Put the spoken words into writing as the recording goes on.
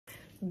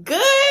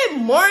Good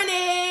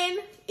morning,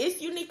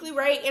 it's Uniquely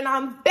Ray and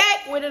I'm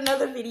back with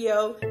another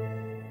video.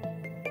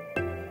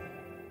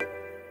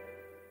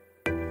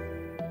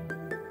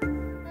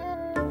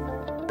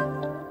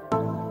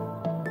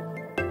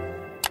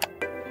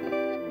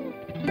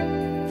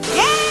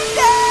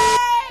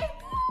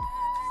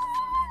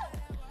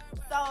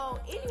 So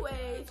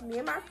anyways, me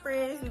and my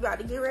friends, we about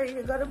to get ready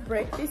to go to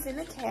breakfast in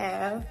the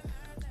cab.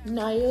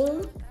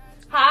 Naya.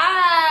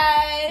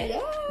 Hi.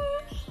 Yeah.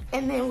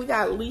 And then we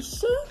got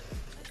Alicia.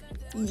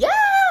 Yeah.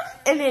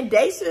 And then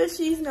Daisha,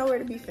 she's nowhere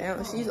to be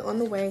found. She's on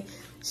the way.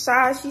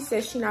 Shy, she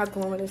says she's not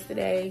going with us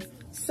today.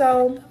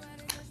 So,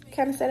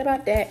 kind of sad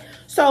about that.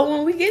 So,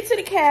 when we get to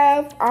the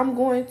cab, I'm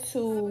going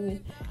to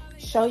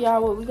show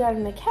y'all what we got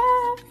in the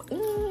cab.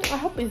 I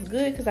hope it's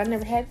good because I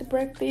never had the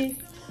breakfast.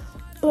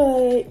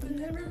 But,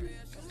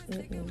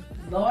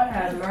 Lord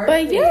have mercy.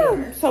 but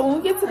yeah. So,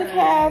 when we get to the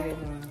cab,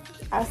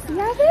 I'll see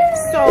y'all there.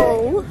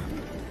 So,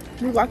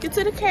 we walk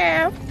into the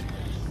cab.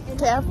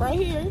 Cab right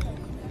here.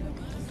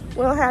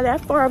 We don't have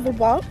that far of a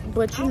walk,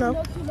 but you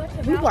know,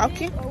 we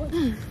walking.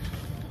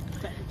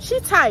 She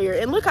tired,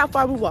 and look how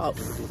far we walk.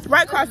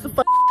 Right across the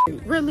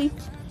street. Really?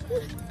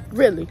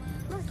 Really?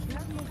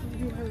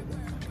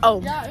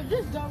 Oh.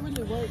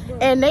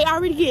 And they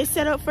already get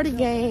set up for the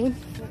game.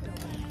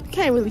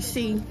 Can't really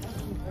see.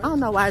 I don't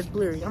know why it's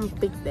blurry. I'm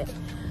gonna fix that.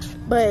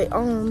 But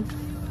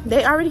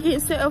they already getting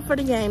set up for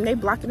the game. They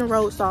blocking the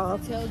roads off.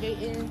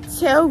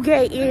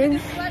 Tailgating.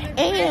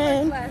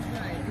 And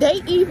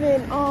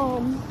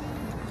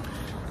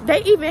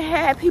they even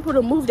had people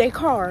to move their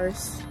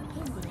cars.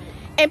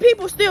 And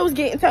people still was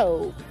getting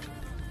towed.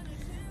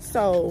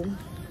 So,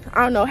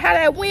 I don't know how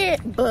that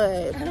went,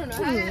 but I don't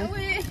know how that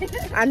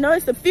went. I know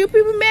it's a few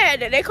people mad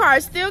that their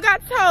cars still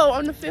got towed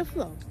on the 5th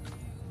floor.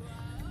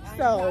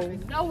 So,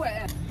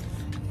 Nowhere.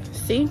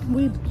 see,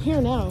 we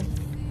here now.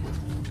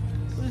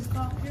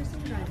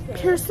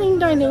 Piercing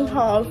Dining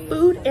Hall,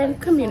 Food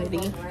and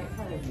Community.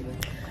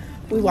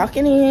 We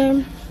walking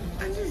in.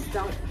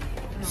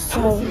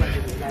 So,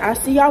 I'll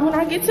see y'all when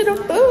I get to the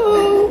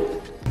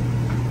food.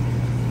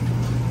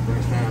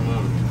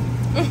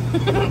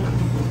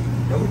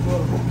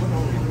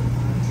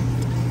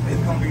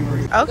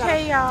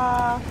 Okay,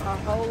 y'all. A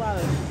whole lot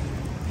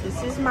of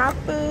this is my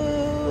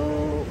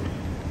food.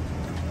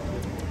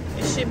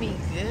 It should be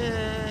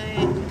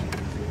good.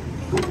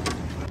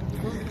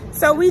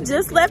 So we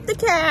just left the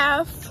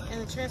cab.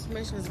 And the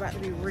transmission is about to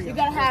be real. You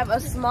gotta have a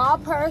small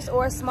purse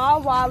or a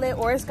small wallet,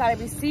 or it's gotta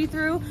be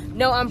see-through.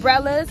 No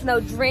umbrellas, no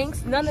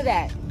drinks, none of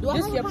that.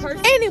 Just your purse.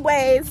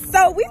 Anyways,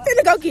 so we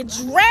finna go get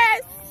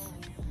dressed.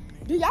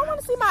 Do y'all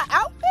want to see my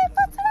outfit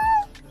for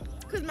today?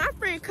 Cause my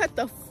friend cut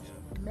the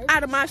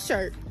out of my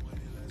shirt.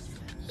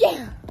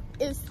 Yeah,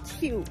 it's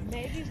cute.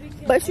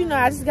 But you know,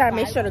 I just gotta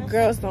make sure the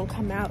girls don't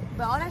come out.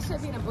 But all that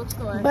should be in a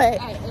bookstore. But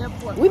at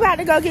airport. We about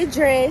to go get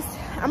dressed.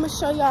 I'm gonna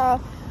show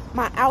y'all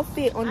my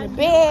outfit on the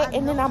bed,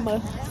 and then I'm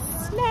gonna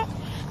snap,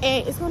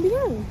 and it's gonna be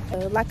done.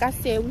 Like I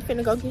said, we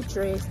finna go get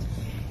dressed,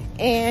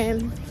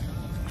 and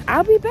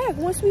I'll be back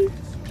once we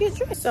get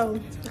dressed. So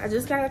I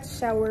just got out the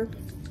shower.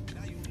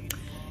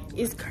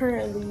 It's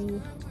currently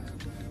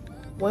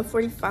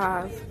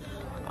 1:45.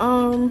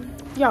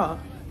 Y'all,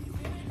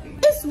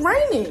 it's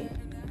raining.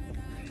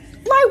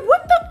 Like,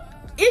 what the?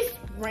 It's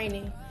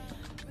raining.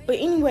 But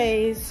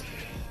anyways,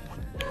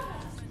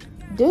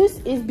 this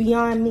is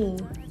beyond me.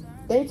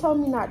 They told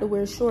me not to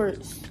wear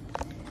shorts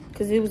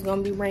because it was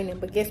gonna be raining,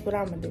 but guess what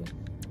I'm gonna do?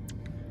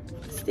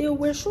 Still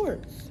wear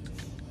shorts.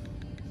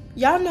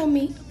 Y'all know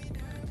me.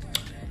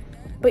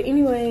 But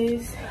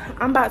anyways,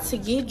 I'm about to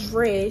get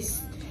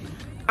dressed.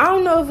 I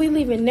don't know if we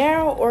leaving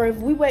now or if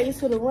we wait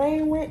until the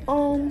rain went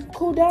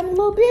cool down a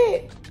little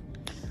bit.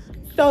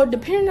 So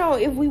depending on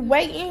if we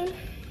waiting,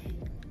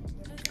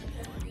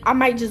 I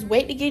might just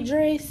wait to get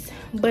dressed.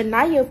 But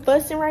Naya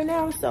fussing right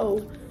now,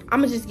 so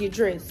I'ma just get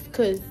dressed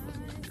because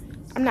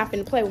I'm not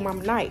finna play with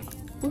Mama Night.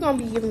 We're gonna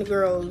be giving the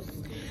girls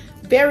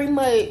very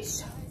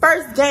much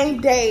first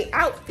game day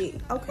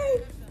outfit,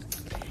 okay?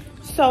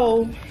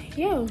 So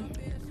yeah.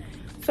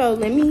 So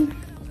let me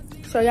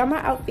show y'all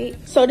my outfit.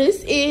 So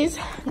this is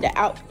the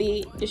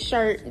outfit, the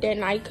shirt that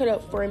Nike cut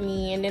up for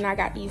me. And then I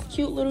got these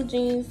cute little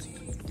jeans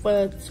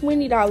for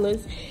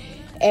 $20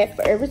 at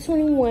Forever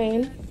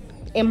 21.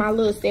 And my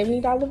little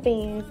 $70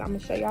 Vans. I'm gonna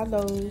show y'all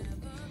those.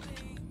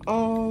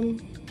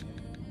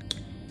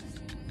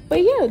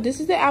 But yeah, this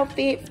is the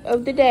outfit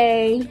of the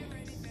day.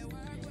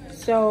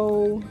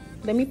 So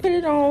let me put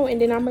it on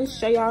and then I'm gonna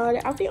show y'all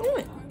the outfit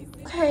on.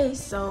 Okay,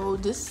 so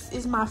this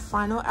is my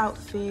final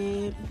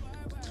outfit.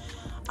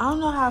 I don't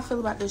know how I feel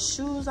about the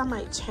shoes. I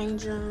might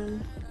change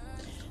them.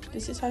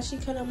 This is how she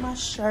cut up my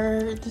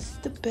shirt. This is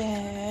the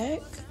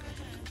back.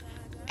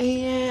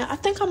 And I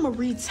think I'm gonna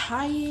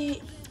retie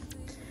it.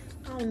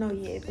 I don't know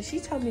yet, but she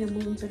told me to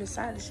move them to the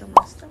side to show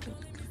my stomach.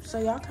 So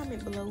y'all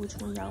comment below which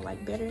one y'all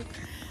like better.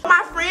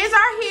 My friends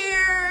are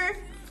here.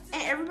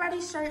 And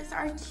everybody's shirts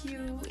are cute.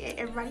 And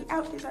everybody's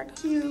outfits are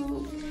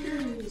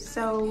cute.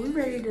 So we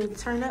ready to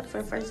turn up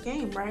for the first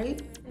game,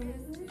 right?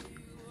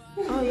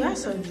 Oh, y'all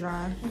so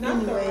dry.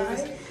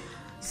 Anyways,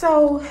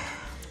 So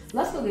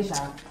let's go get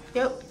shot.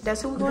 Yep,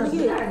 that's who we're going to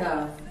get. We gotta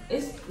go.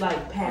 It's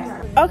like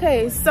past.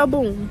 Okay, so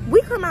boom,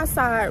 we come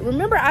outside.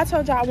 Remember I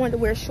told y'all I wanted to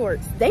wear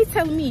shorts. They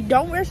telling me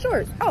don't wear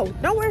shorts. Oh,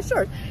 don't wear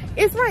shorts.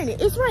 It's raining.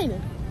 It's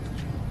raining.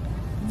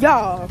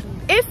 Y'all,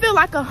 it feel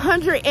like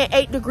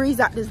 108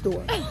 degrees out this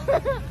door.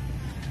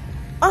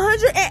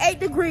 108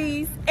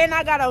 degrees, and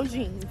I got on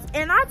jeans.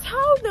 And I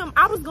told them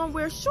I was gonna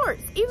wear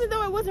shorts, even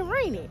though it wasn't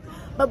raining.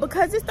 But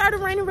because it started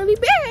raining really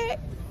bad,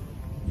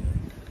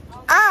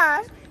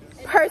 I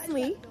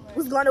personally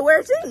was gonna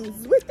wear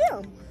jeans with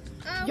them.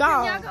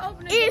 Y'all,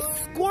 it's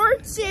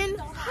scorching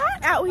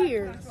hot out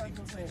here.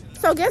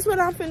 So guess what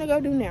I'm finna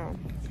go do now?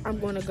 I'm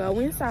gonna go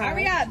inside.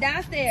 Hurry up,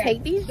 downstairs.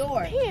 Take these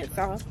pants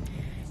off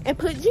and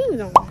put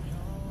jeans on.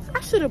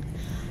 I should have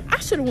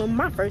went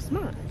my first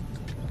month.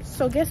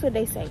 So guess what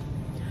they say?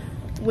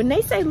 When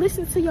they say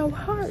listen to your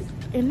heart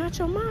and not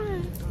your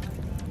mind,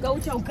 go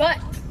with your gut.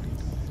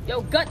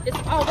 Your gut is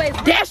always.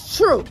 That's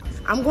true.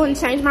 I'm going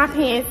to change my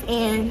pants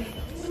and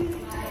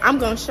I'm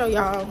going to show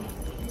y'all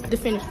the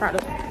finished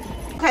product.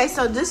 Okay,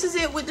 so this is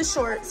it with the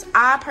shorts.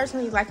 I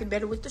personally like it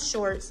better with the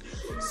shorts.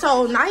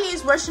 So Naya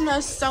is rushing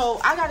us, so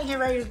I got to get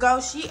ready to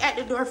go. She at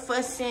the door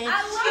fussing,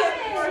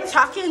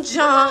 talking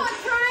junk.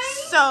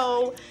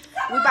 So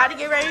we about to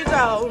get ready to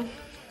go.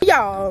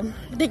 Y'all,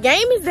 the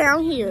game is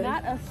down here.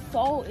 Not a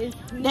soul is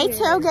here. They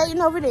tailgating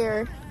over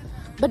there,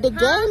 but the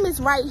game is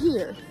right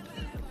here.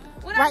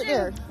 Right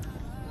there.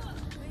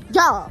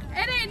 Y'all,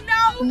 it ain't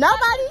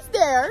nobody's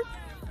there.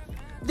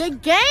 The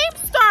game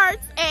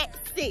starts at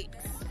 6.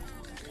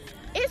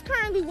 It's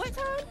currently what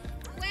time?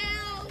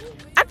 Well,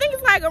 I think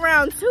it's like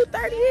around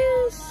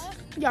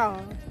 2:30ish.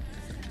 Y'all,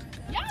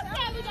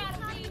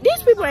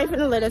 these people ain't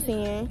finna let us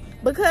in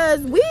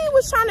because we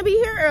was trying to be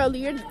here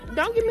earlier.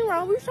 Don't get me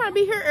wrong, we was trying to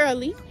be here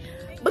early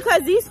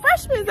because these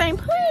freshmen ain't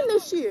playing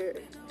this year.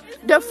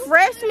 The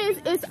freshmen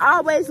is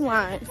always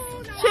lines.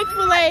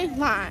 Chick-fil-A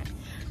line.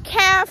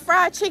 Calf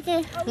fried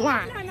chicken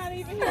line.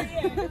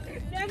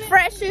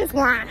 Fresh is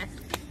line.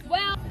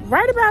 well,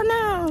 Right about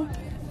now,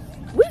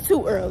 we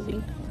too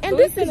early. And so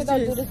this we is finna go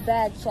do just this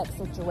bag check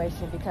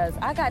situation because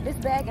I got this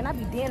bag and I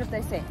be damned if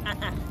they say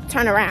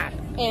turn around.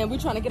 And we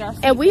trying to get our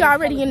And we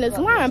already in this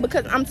line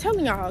because I'm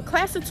telling y'all,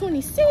 class of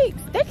 26,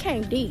 they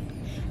came deep.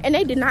 And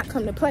they did not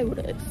come to play with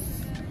us.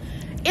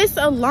 It's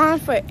a line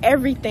for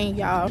everything,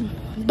 y'all.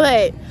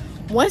 But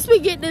once we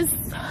get this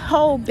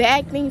whole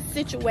bag thing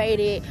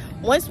situated,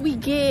 once we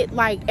get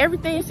like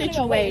everything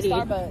situated,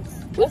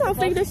 we're gonna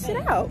figure this shit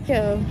out.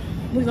 Yeah,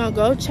 we're gonna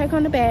go check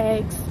on the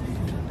bags,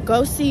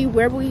 go see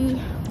where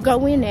we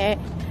go in at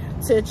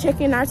to check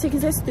in our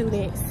tickets as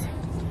students,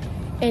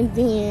 and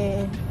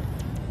then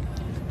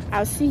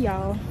I'll see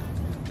y'all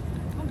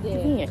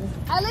again.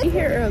 We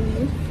here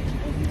early,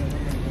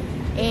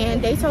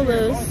 and they told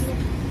us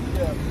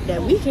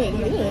that we can't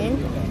get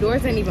in.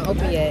 Doors ain't even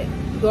open yet.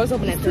 Doors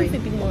open at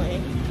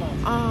 3:51.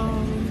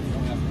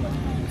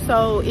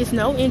 So it's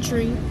no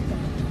entry.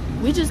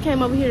 We just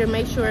came over here to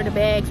make sure the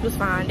bags was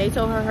fine. They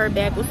told her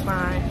bag was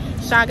fine.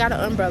 Sha got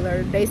an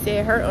umbrella. They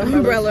said her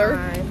umbrella was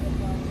fine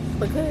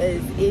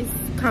because it's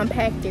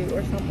compacted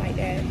or something like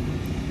that.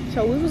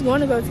 So we was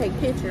going to go take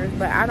pictures,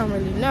 but I don't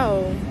really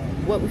know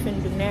what we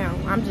finna do now.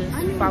 I'm just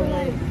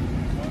following.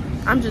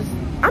 I'm just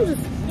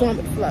going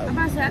with the flow. I'm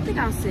about to say, I think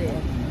I'll sit.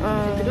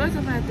 If the doors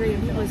open at 3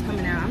 and people is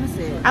coming out, I'm gonna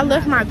sit. I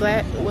left my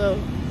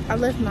I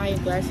left Naya's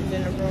glasses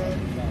in the room,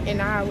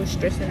 and I was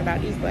stressing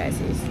about these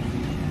glasses.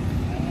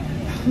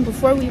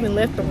 Before we even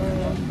left the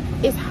room,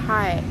 it's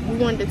hot. We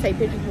wanted to take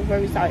pictures before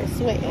we started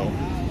sweating.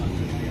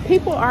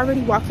 People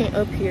already walking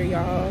up here,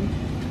 y'all.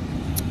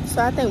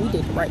 So I think we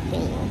did the right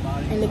thing.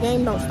 And the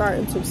game don't start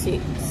until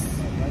 6.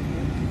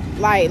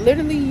 Like,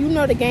 literally, you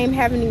know the game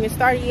haven't even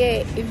started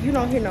yet if you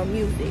don't hear no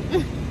music.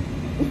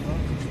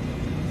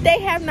 They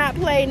have not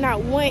played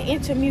not 1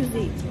 inch of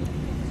music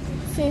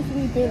since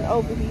we've been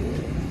over here.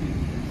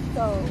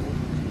 So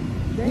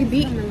we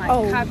beat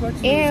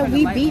and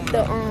we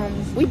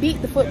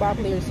beat the football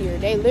players here.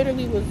 They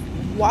literally was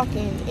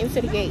walking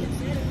into the gates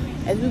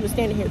as we were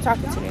standing here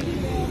talking to them.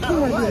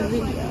 Who want to be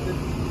in the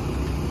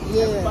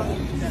video?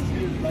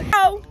 Yeah.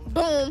 Oh,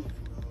 boom.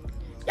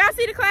 Y'all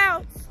see the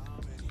clouds?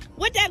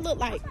 What that look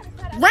like?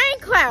 Rain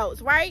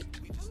clouds, right?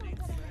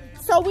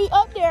 So we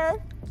up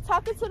there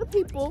talking to the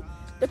people.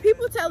 The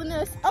people telling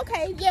us,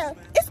 okay, yeah,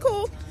 it's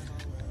cool.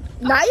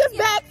 Naya's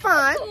back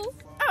fine.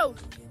 Oh,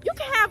 you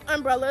can have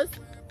umbrellas.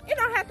 It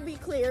don't have to be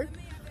clear.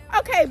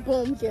 Okay,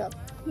 boom, yeah.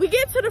 We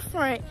get to the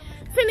front,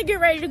 finna get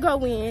ready to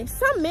go in.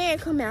 Some man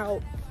come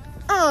out.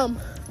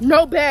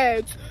 No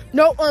bags,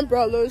 no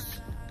umbrellas.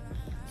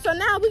 So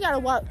now we gotta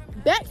walk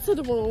back to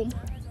the room,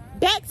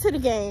 back to the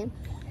game.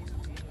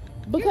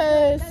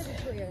 Because,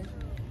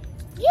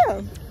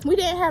 yeah, we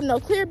didn't have no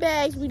clear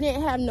bags. We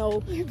didn't have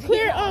no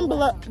clear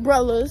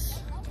umbrellas.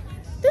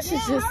 This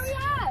is just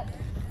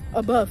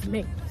above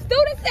me.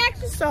 Student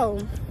section. So,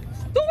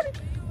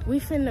 we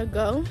finna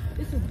go.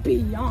 This is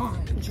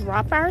beyond.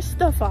 Drop our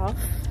stuff off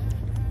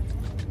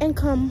and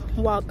come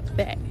walk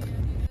back.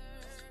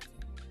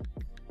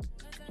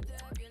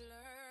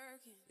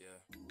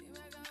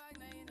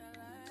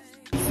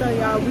 So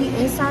y'all, we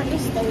inside the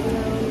stadium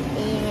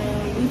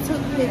and we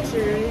took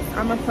pictures.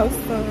 I'ma post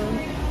some,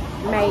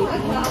 maybe.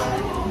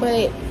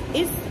 But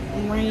it's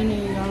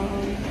raining,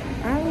 y'all.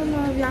 I don't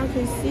know if y'all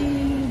can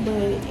see,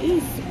 but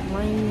it's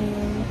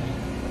raining.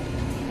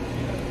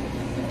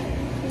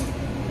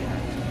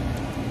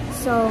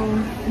 So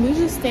we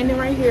just standing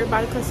right here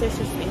by the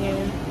concession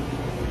stand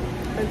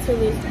until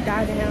it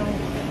die down.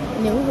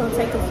 And then we're gonna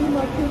take a few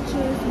more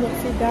pictures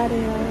once it die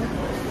down.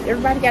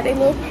 Everybody got their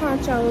little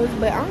ponchos,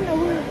 but I don't know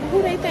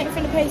who they think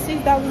finna pay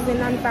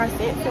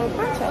 $6.95 for a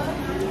poncho.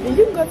 And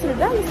you can go to the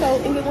dollar store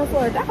and get one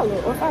for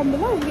 $1, or $5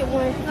 below, you get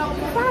one for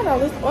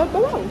 $5 or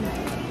below.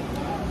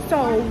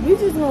 So we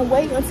just gonna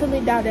wait until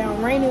it die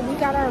down raining. We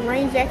got our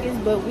rain jackets,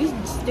 but we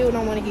still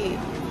don't want to get,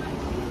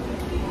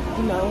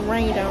 you know,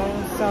 rained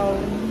on. So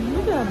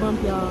look at that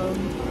bump, y'all.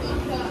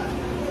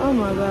 Oh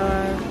my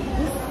god,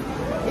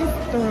 it's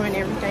throwing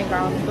everything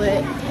off.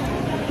 But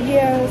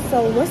yeah,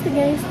 so once the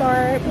game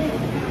start,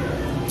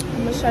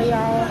 I'm gonna show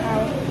y'all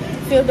how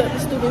filled up the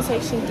student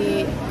section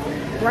get.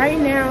 Right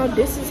now,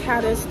 this is how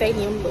the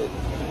stadium looks.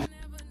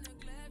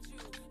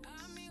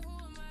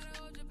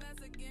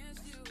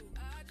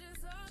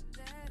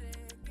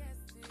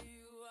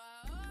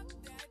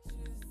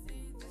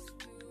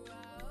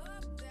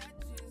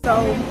 So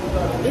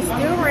it's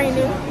still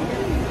raining.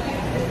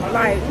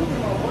 Like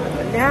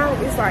now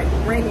it's like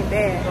raining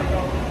bad.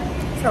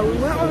 So we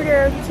went over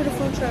there to the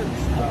food trucks.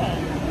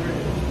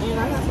 And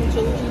I got some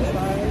chili cheese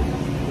fries.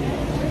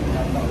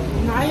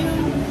 Naya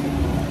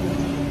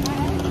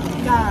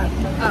got a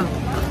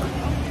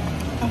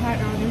hot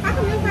dog. I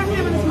can just have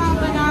having a small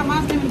thing on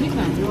my skin and big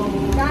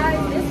thing.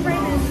 Guys, this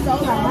rain is so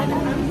hard.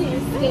 I'm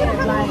getting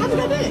scared. Like,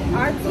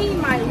 our team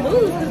might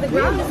lose because the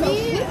ground is so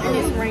slippery And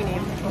it's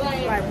raining.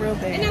 Like real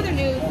bad. In other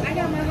news, I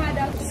got my hot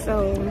dog.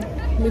 So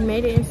we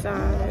made it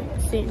inside,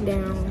 sitting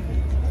down,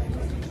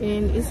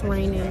 and it's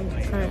raining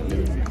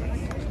currently.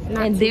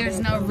 And there's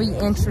no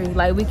re-entry.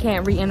 Like, we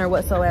can't re-enter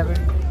whatsoever.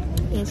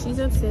 And she's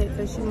upset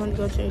because she wanted to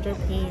go change her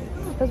pants.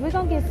 Because we're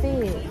going to get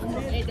fed.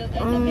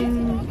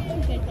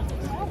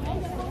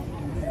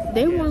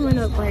 They warming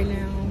up right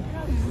now.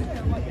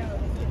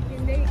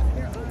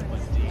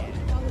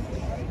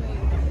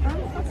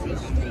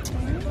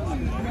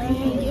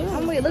 Yeah.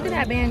 Oh, wait, look at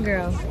that band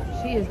girl.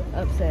 She is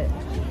upset.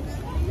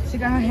 She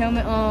got her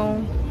helmet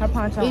on, her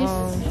poncho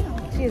on.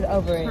 She is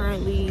over it.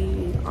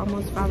 Currently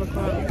almost 5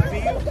 o'clock.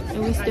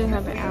 And we still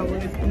have an hour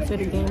until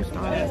the game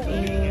starts.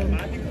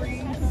 And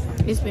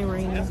it's been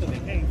raining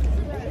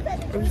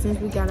ever since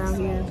we got out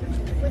here.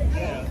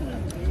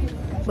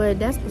 But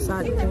that's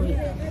beside the point.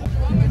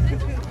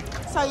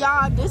 So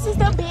y'all, this is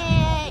the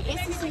band.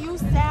 Nccu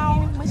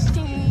sound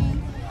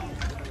machine.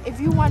 If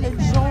you want to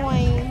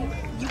join,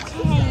 you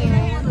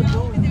can.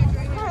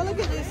 Oh, look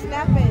at this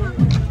snapping.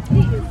 He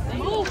is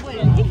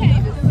moving. He can't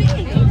even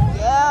see.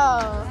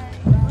 Yeah.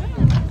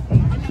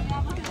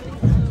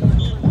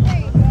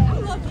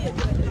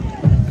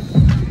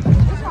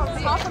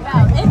 Talk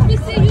about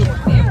HBCU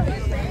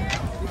experience.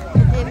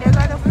 And they're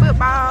going to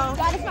football.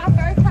 God, it's my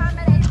first time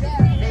at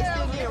HBCU. They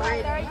still get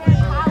ready.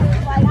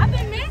 Like, I've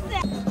been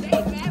missing.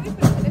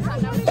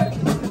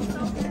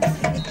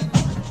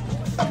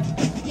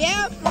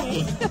 Yep.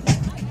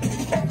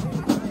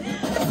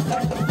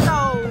 So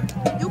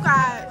you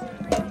got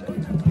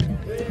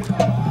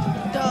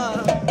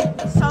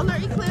the solar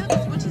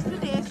eclipse, which is the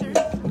dancers.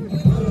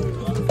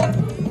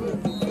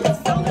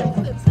 Solar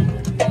eclipse.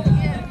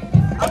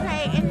 Yeah.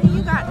 Okay, and then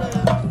you got the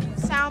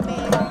sound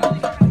band,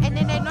 and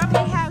then they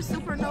normally have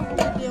supernova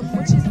with them,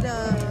 which is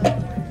the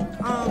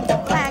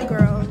flag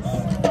girls.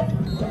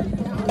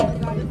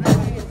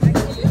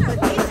 But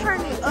they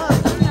turn it up in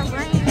the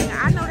rain. I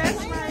know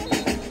that's right.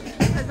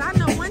 Cause I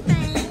know one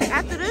thing.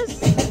 After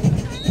this,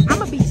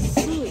 I'ma be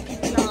sick,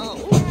 y'all.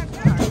 Ooh,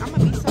 I'ma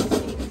be so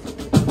sick.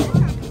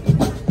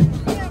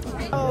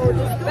 Oh,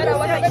 Better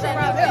watch your bitch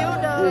around here.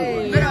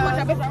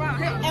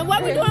 and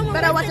what we doing when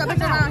Better watch your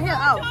bitch around here.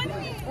 Oh,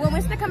 when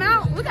Winston come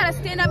out, we gotta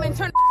stand up and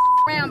turn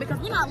around because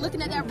we're not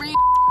looking at that rain.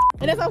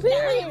 And it's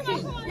okay.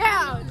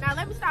 Yeah. Now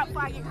let me stop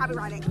before I get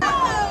copyrighted.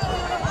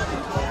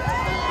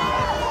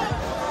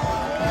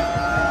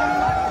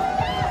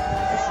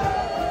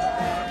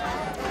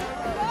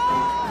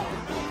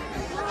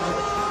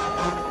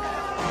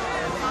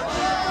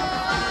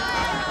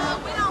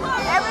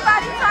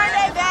 Everybody turn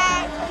their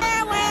back.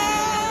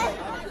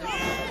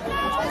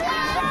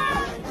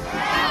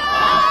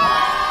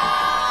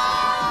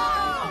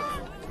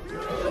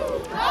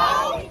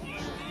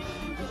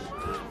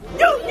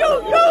 You.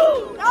 No.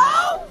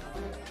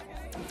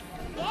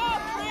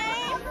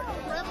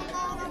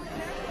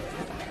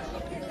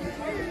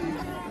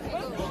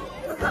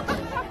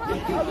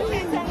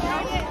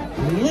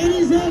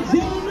 Ladies and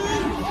gentlemen,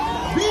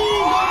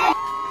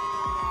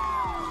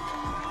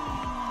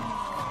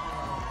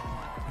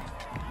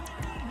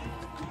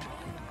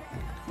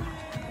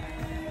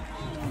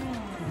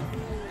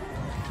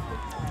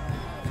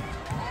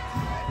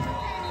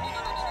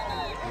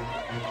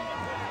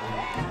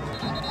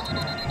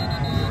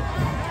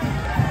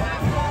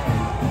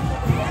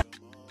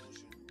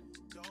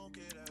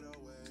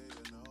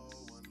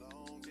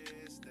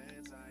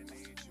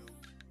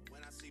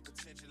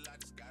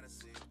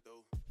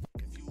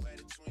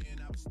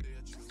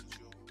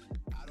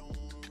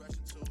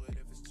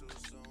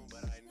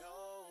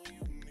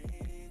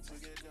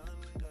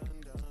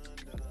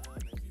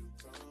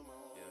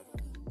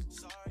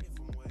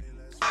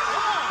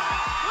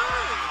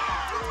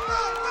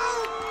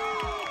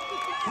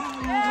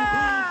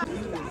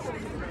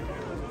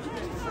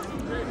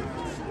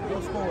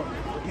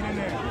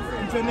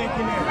 Put your neck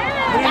in there.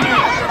 Put it in.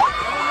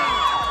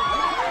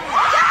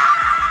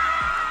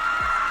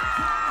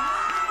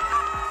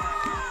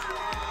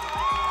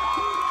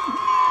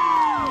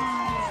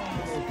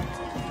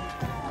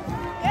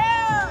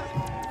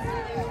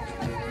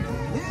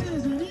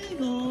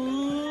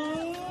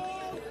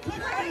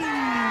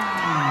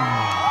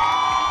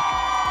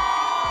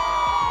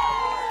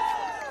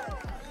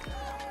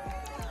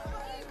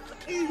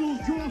 Eagles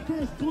draw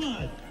first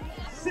blood.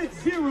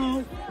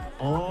 6-0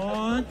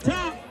 on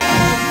top.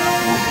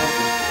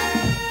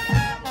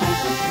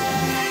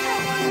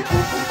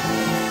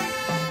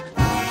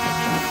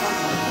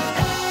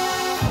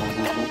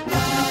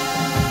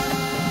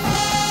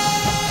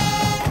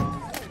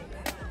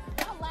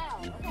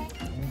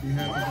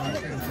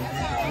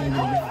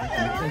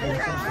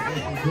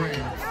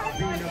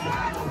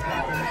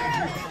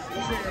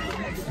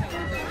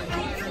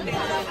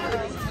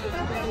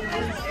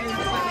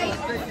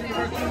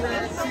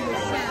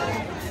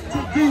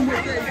 Do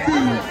what they do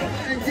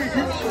and give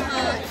you a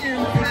high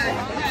impact,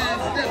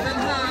 high stepping,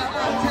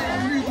 high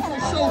octane musical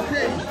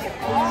showcase.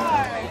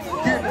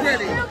 Get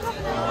ready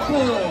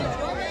for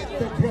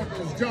the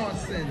Brothers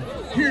Johnson.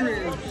 Here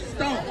is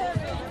Stomp.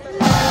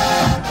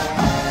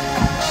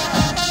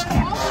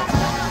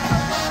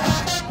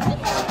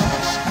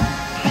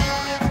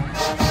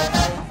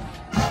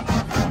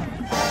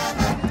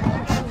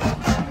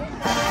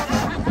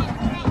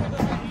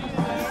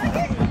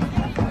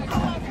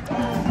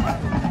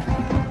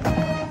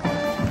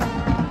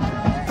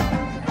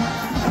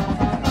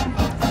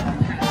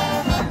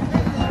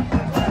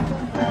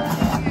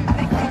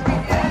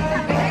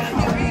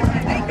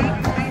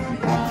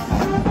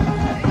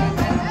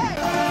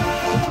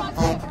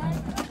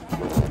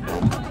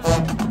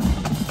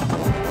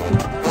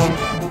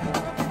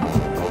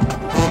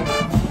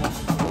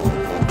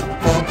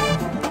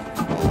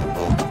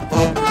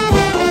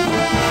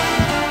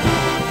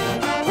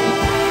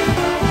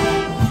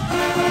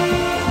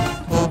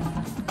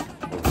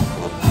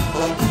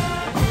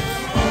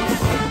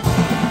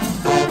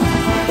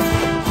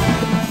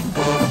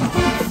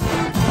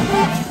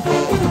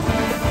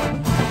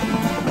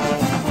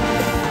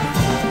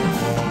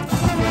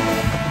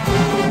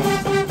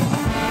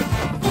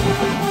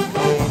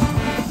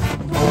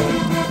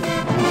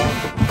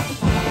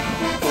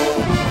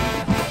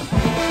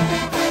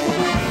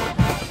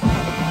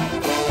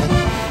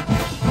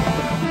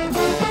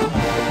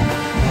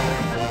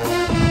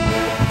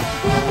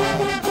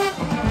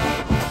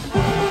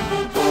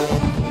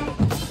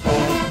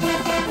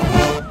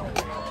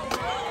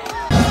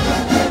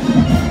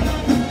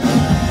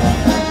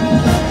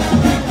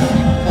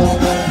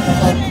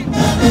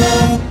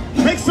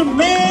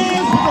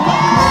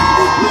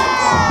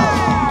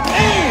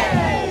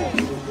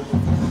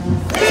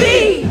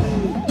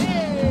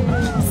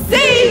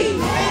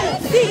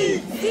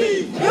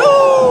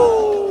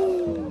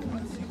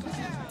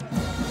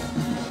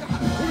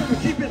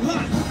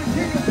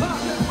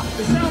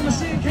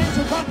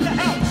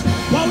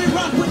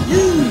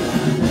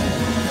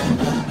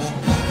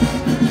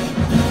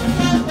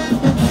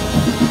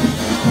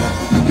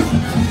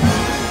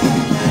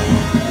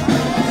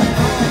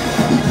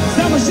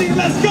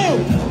 Let's go!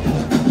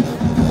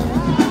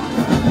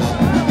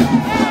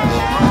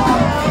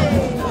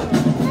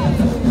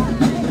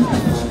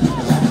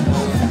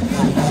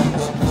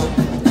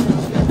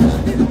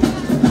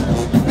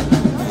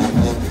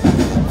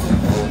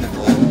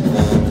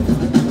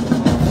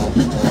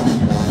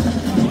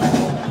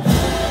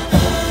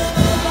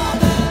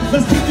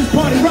 Let's keep this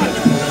party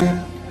rocking. So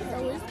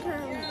it's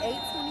currently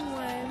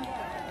 8:21.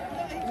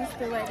 We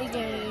still at the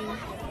game.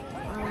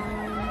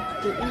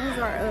 The Eagles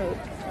are up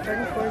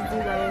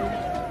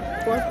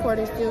 34-0. Fourth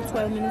quarter, still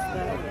 12 minutes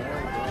left.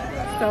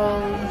 So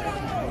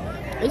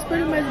it's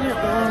pretty much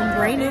been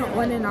raining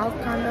on and off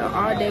kind of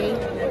all day.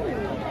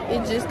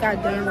 It just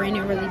got done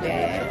raining really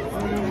bad.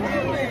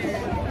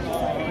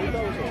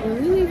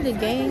 When we leave the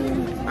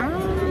game,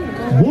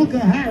 Walker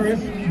Harris,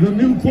 the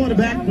new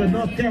quarterback for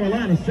North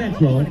Carolina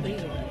Central. It's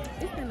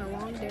been a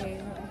long day,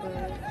 but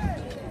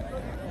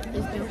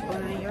it's been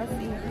fun. Y'all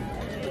see.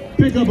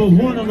 Pickup of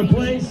 1 on the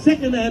play,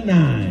 2nd and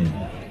 9.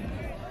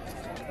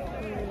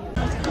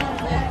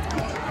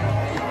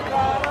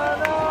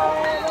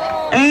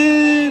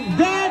 And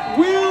that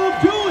will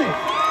do it.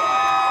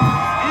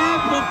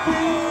 After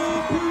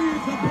 4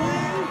 periods of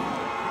play,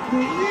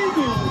 the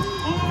Eagles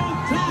on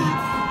top,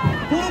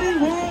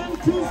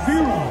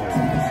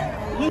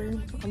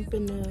 41-0. I'm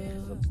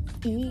gonna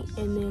eat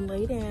and then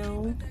lay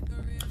down.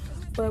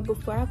 But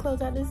before I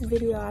close out this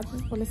video, I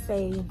just want to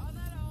say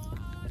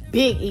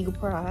big Eagle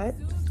Pride.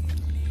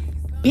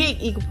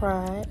 Big Eagle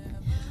Pride.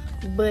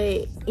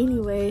 But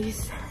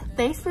anyways,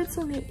 thanks for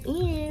tuning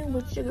in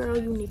with your girl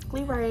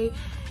Uniquely Right.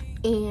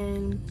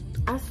 And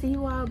I'll see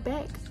you all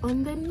back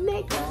on the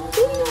next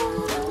video.